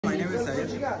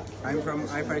Syed. I'm from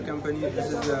I5 company.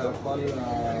 This is called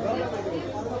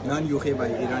non-UK by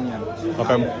Iranian.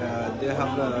 Okay. They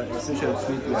have a special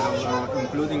sweet. We have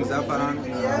including zafaran,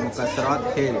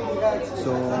 mukassarat, hale.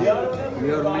 So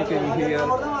we are making here.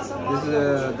 This is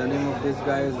the name of this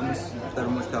guy is Mr.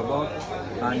 Mushtaba,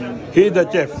 and He's the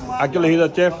chef. Actually, he's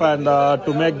the chef, and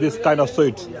to make this kind of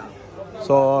sweets.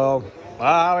 So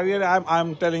really,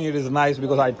 I'm telling you, it is nice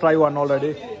because I tried one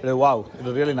already. Wow, it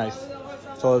is really nice.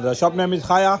 So the shop name is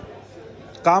Haya.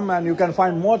 Come and you can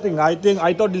find more things. I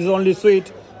thought this is only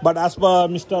sweet, but as per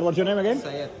Mr. What's your name again?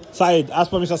 Syed. Syed. As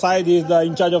per Mr. Syed, he is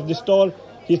in charge of this stall.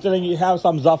 He's telling you have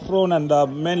some saffron, and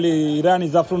mainly Irani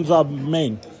saffrons are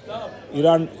main.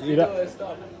 Iran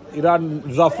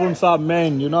saffrons are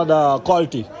main. You know the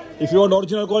quality. If you want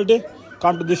original quality,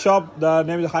 come to the shop. The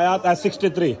name is Hayat at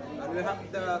 63. And we have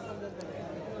the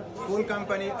full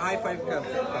company I5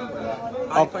 company.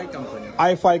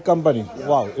 I5 company.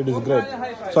 Wow, it is great.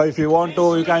 So if you want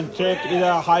to, you can check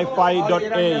either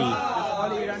hi-fi.ae.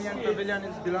 All Iranian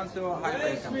pavilion belongs to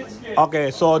I5 company.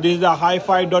 Okay, so this is the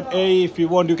hi-fi.ae. If you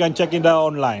want, you can check it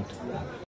online.